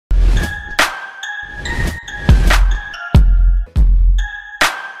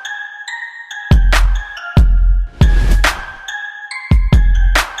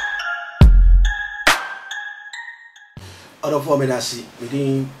Other form I see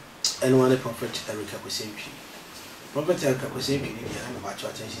within anyone prophet Erica Kusempi. Prophet Erica Kusempi, I'm about to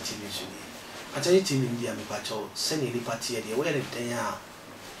attention TV. Attention TV India, me pacho, send any party at the way they are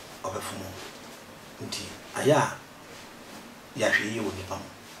of a fumo. Unti, aya, yashi you nipam.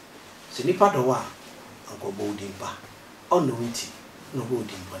 Senipa doa, Uncle Bodimpa. On the winty, no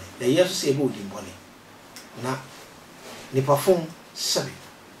boarding bonnet. They used to say boarding bonnet. Na, nipa phone, sabi.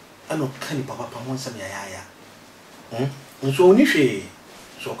 I no canny papa pamon some yaya. So nishi,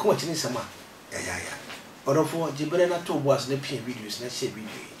 so come at any summer, yaya. Or for Gibrana 2 was the P videos, let's say video.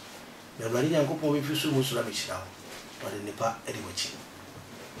 The Rania Copo with you so much rubbish now, but in the part anyway.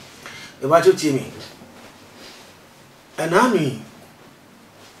 About your Timmy. An army,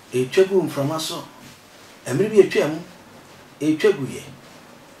 a tribune from us, and maybe a trim, a tribuye,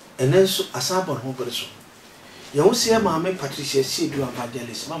 and then so a sabon who got so. You won't see a mamma Patricia see to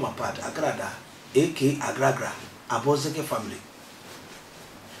evangelist Mama Pat Agradaa, A.K. Agradaa, a Bozeke family.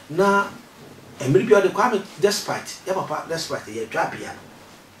 Now, and maybe the Kwame despite, your papa despite the trapia.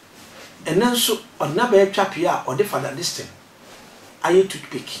 And then so, on never trapia or the father distant. I ate to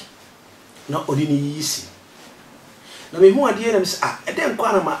pick. Not only easy. Now, me who are the enemies are, and then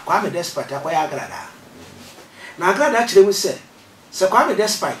Kwame despite Akwaya Agradaa. Now, Agradaa actually will say, Sir Kwame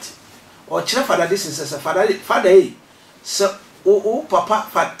despite, or China father distance as a father, so, oh,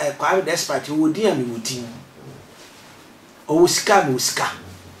 papa, Kwame despite, you would dear me with him. Or scam,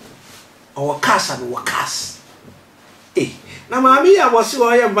 or cast and cast. Eh, now, mammy, I was so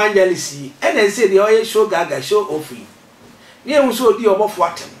evangelist, and then said the oil show gaga show offering. Near was so dear of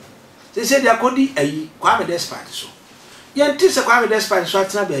what. They said they are called a Kwame despite so. Yan tis a Kwame despite so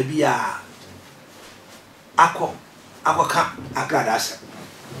at baby. Ako camp, Agradaa.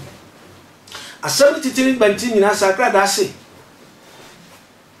 A 73 bantin in as Agradaa.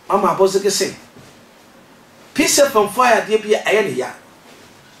 Mama Bozeke say. Peace from fire, dear be a ya.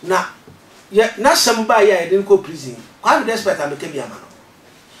 Now, yet not somebody I didn't go prison. Kwame despite I became a man.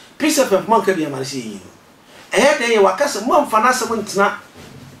 Peace of monk can be a man seeing you. I had a wakasa mom for Nasamontina.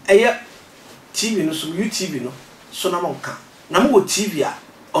 A TV no, so you TV no, so Namonka. Namu TV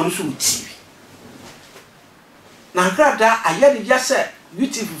on so TV. Now, Agradaa, I had just said,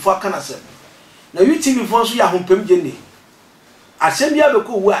 YouTube for Canasa. Now, YouTube for so ya home Jenny. I send you a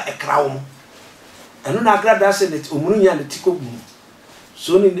cool wear a crown. And no Agradaa said it, Umunia and the Tico Boom.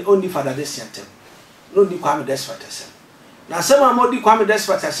 So only father this year. No, the Kwame despite. Now, some more the Kwame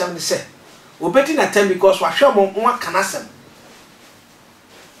despite as some say. We're betting at 10 because we're sure more canasem.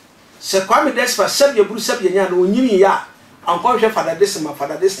 Sir Kwame despite said your Bruce Sabian, who knew ya, Uncle Father this and my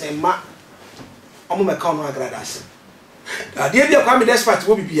father this name, Ma. I'm a corner Agradaa. Dear Kwame despite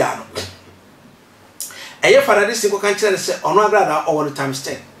will be piano. A year father this single country say on Agradaa or 1 times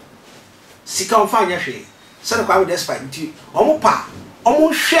 10. Sika on fine yashi. Son of Kwame despite you. Omopa.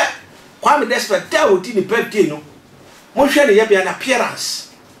 Almost share Kwame despite tell with the birthday no. Mon share an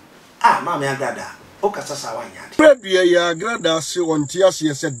appearance. Ah, Mammy Agradaa. Okasasawanya. Predia Agradaa say on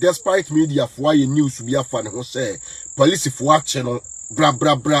TS said despite media for news to be a fan who say police for channel bra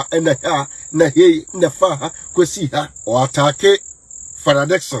and the hair na hey na fa kwesi ha or attack Father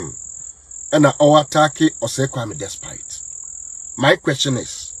Dixon and or attack or say Kwame despite. My question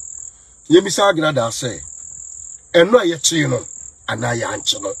is Yemisa Agradaa say and no ye chino and I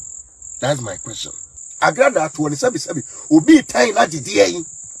answer. That's my question. Agradaa 27 obi time na didie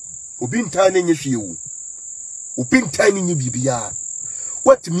obi ntane nye hwie obi ntane nye bibia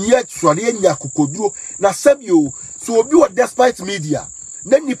what me yet sware anya kokoduro na sabio so obi wo despite media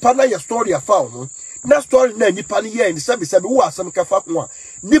na nipa na ye story afa ho na story na nipa ne ye ni sabi wo asam kafa ko a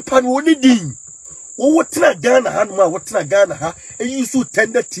nipa no ni din wo tena Ghana ha no ma wo tena Ghana ha eyisu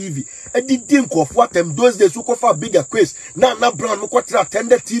tender TV edidi nkofo atem those days wo kofa bigger quiz na brown mo kwatra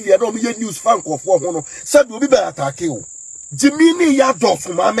tender TV na o me news fan nkofo ho no sabi obi ba attack o Jimini ya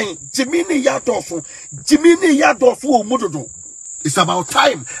dofu mame Jimini ya dofu o mudodo. It's about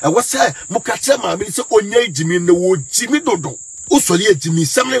time. I was say mukache mame say onye Jimini wo Jimi dodo. Usoli Jimi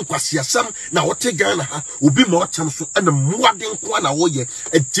samne nkwasi sam na wote Ghana ha obi ma ocham so na muade nko na wo ye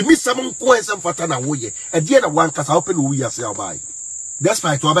Jimi sam nko ensam fata na wo ye de na wankasa open wo ya say obai. That's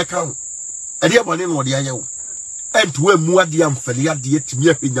why to abeka e de bone no de aye wo and we muade amfali ade etimi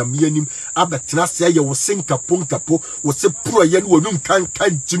ahwenyame anim abetena se ye wo sinkapo wo se pro ye no wonum kan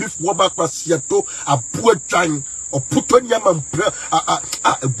Jimi fo ba kwase to abo atwan oputo nyama mpra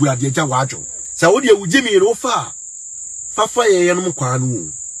aburade agya wadwo sa wo de wo Jimi ro fa Fafa ye yanum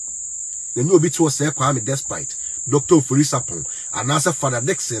kwanu. The new bit was say Kwame despite Dr. Furisapon and answer Father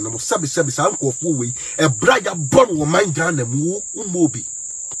Dixon and sabi sanko of way a brother born woman Ghana mu mobi.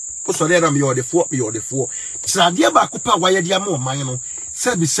 sorry na me the four. Tradia ba kupa wire dia ma man no.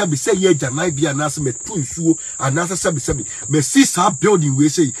 Sabi say ye janai bia na se metu nsuo anasa sabi me see sa building we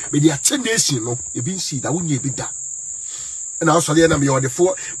say me the nation no e bi nsi da wonye bi da na osole na me the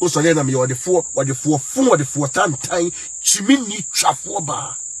four osole na me the four tan chimi ni twafo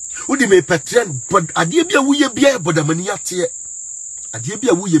ba wodi me petren but ade bia wo ye bia bodamani ate ade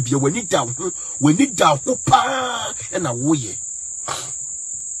bia wo ye bia wani da ho pa na wo ye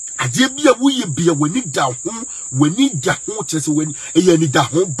ade bia wo ye bia wani da ho chese wani eya ni da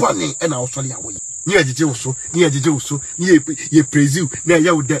ho bone na osole awo ni ajeje wo so ni ye praise na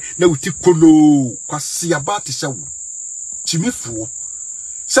ya wo da na wuti kono kwase abate se wo chimifuo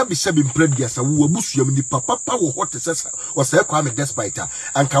sabi mpredia sa wo abusuam ni papa wo hot sesa wo se kwa me despite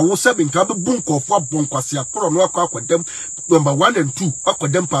anka wo sabi nka be bunkofo abonkwase akoro no akwadam number 1 and 2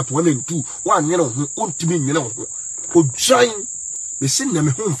 akwadam part 1 and 2 wa nyere ho ontimi nyere ho odwan me sin na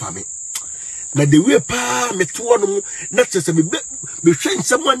me ho mfame na de we pa me to no na chese me hwe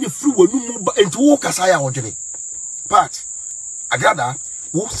nsem ani firi wonu mu ba enti wo kasa ya wodwene part Agradaa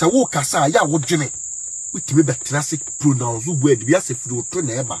wo se wo kasa ya wodwene witimi betrasi pronounce word bi asefiri to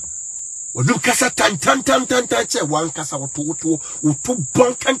na eba wonu kasa tan che wan kasa woto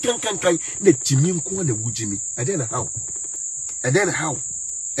bon kan na timi nko na wujimi ade na how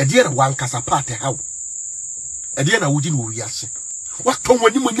ade na wan kasa part how ade na wujini wo wiase waton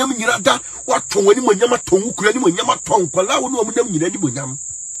wani monyam nyira da waton wani monyam aton ukura ni monyam aton kwala woni omunam nyira ni monyam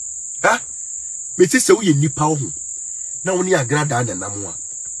ha me ti se wo ye nipa ho na woni Agradaa na namwa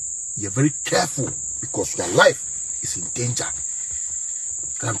you're very careful because your life is in danger.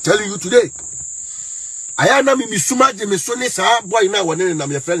 And I'm telling you today. I na mi suma je me so ne sa boy na wone na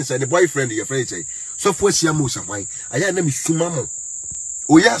my friend say the boyfriend your friend say so for sia mo samwan aya na mi suma mo.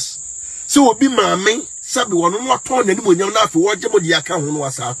 Oh yes. So obi maame sabi wono no ton na ni monyam na afi wo je mo di aka ho no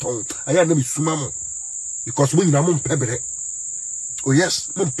wasa ton aya na mi suma mo because mo nyina mo mpebere. Oh yes,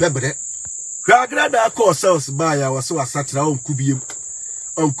 mo mpebere. Agradaa call sales buy ya was so asatra onkubiem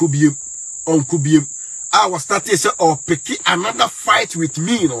I was starting say or pick another fight with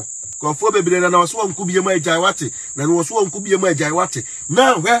me no confo baby na was onkubiem ajaiwate na was onkubiem ajaiwate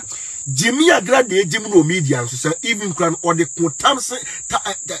now where Jimmy Agradaa Jim no media so say even kran or the kontam say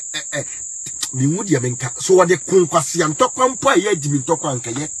ni wudi amenka so what the konkwase antokwa ye Jimmy ntokwa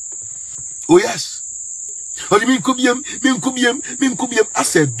nkaye. Oh yes. Odi min kubiem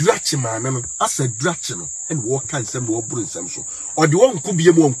asa drachi man asa drachi no and walk kan sem no oburu nsem so odi won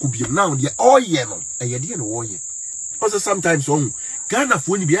kubiem now the oye no eye de no oye also sometimes on Ghana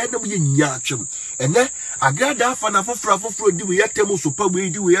fo ni bia na mo ye nya atwem ene Agradaa fa na foforo di we yatem so pa we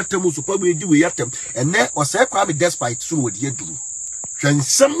di we yatem ene o se kwa me despite so odi aduru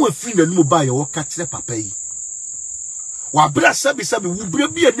hwensem wa firi na num ba ye wo ka kire papa yi wa bra sabi wo bra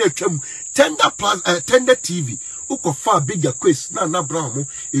bia na atwam tender TV uko fa bigger quiz na brown mo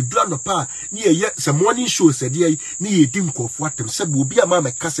edura no pa ni ye se morning show se de ni ye di nkofo atem sabi obi ama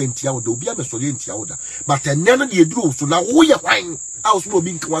me kasa ntia woda obi ama sori ntia woda but enne no de eduru so na wo ye hwan a wo so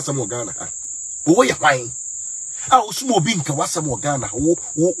obi nka wasam Ghana ha wo ye hwan a wo so obi nka wasam Ghana wo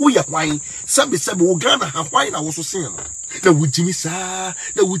ye hwan sabi wo Ghana ha hwan na wo so sen no na wujimi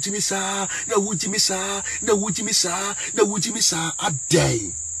sa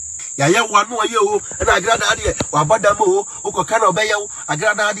adai ya wanu aye o na Agradaa de wabada mo ukoka na obeya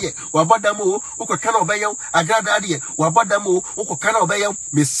Agradaa de wabada mo ukoka na obeya Agradaa de wabada mo ukoka na obeya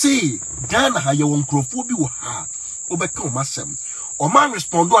me see Ghana ha ye wonkrofo bi wo ha obeka o masem o man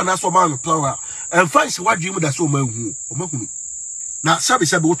respondo ana so man reply and fans wadwi mu da so man hu o mahunu na sabi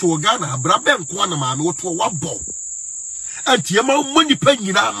wo to Ghana bra ben ko na ma me wo to wabo anti yema money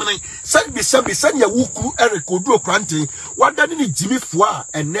panyina amene sabi ya wuku erekodu okrante wadane ni jimifo a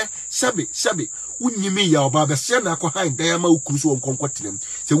enne sabi wunyimi ya oba bese na akọ han dan ma ukuru so wonkonkotenem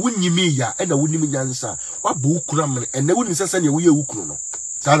se wunyimi ya na wunim nyansa wabo ukuru amene enne wunim sese na wuye ukuru no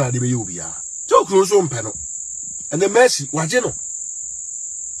sa na de be yobia se ukuru so mpe no enne mercy waje no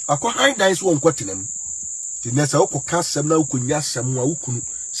akọ han dan so wonkotenem ti nesa okoka asem na ukonya asem a ukunu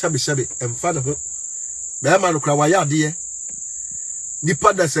sabi emfa ne ho be ma no kra wa ya de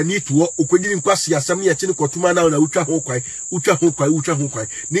nipa da sani tuo okodini nkwase asam ye chine kotuma na utwa ho kwai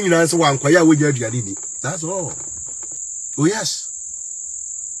ni nyina nse wa nkwai a wonya aduane ni that's all. Oh yes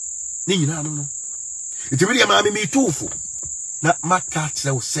ni nyina no itibiri ma me tufu na maka tse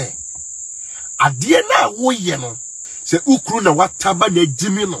wo se ade na wo ye no se ukuru na wataba na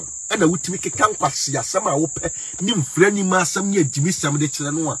jimi no na wutimi keka nkwase asam a wo pe ni mfra ni ma asam ni adimi sam de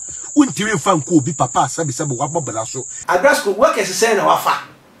kire no a untimi fa nko obi papa sabi wabobala so Agradaa work is say na wafa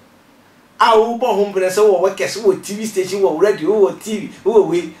a wo bo ho bre se wo workers wo TV station wo radio wo TV wo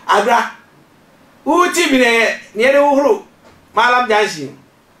we Agra wo TV ne ne wo horo Malam Jansi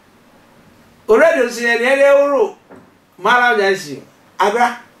o radio se ne ne wo horo Malam Jansi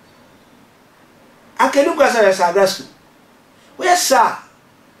Agra akenu kwasa ya Agra school we sa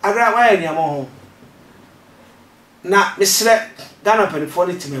Agra wa ya ni amo ho na mesre Ghana penifo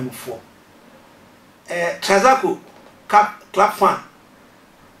ni timemfo Trazako clap fan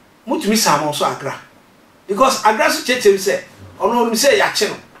mutumi samo so Agra because Agra so cheche say ono mi say ya che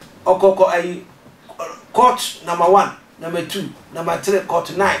no okoko ayi court number 1 number 2 number 3 court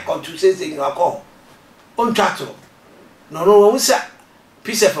 9 court 2 say you akọ on twato no wo sa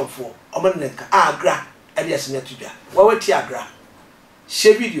piece of fo omaneka Agra e dey asenya tudwa wa wati Agra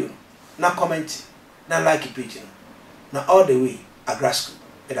share video na comment na like page na all the way Agra school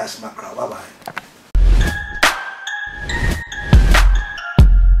it has macra bye bye.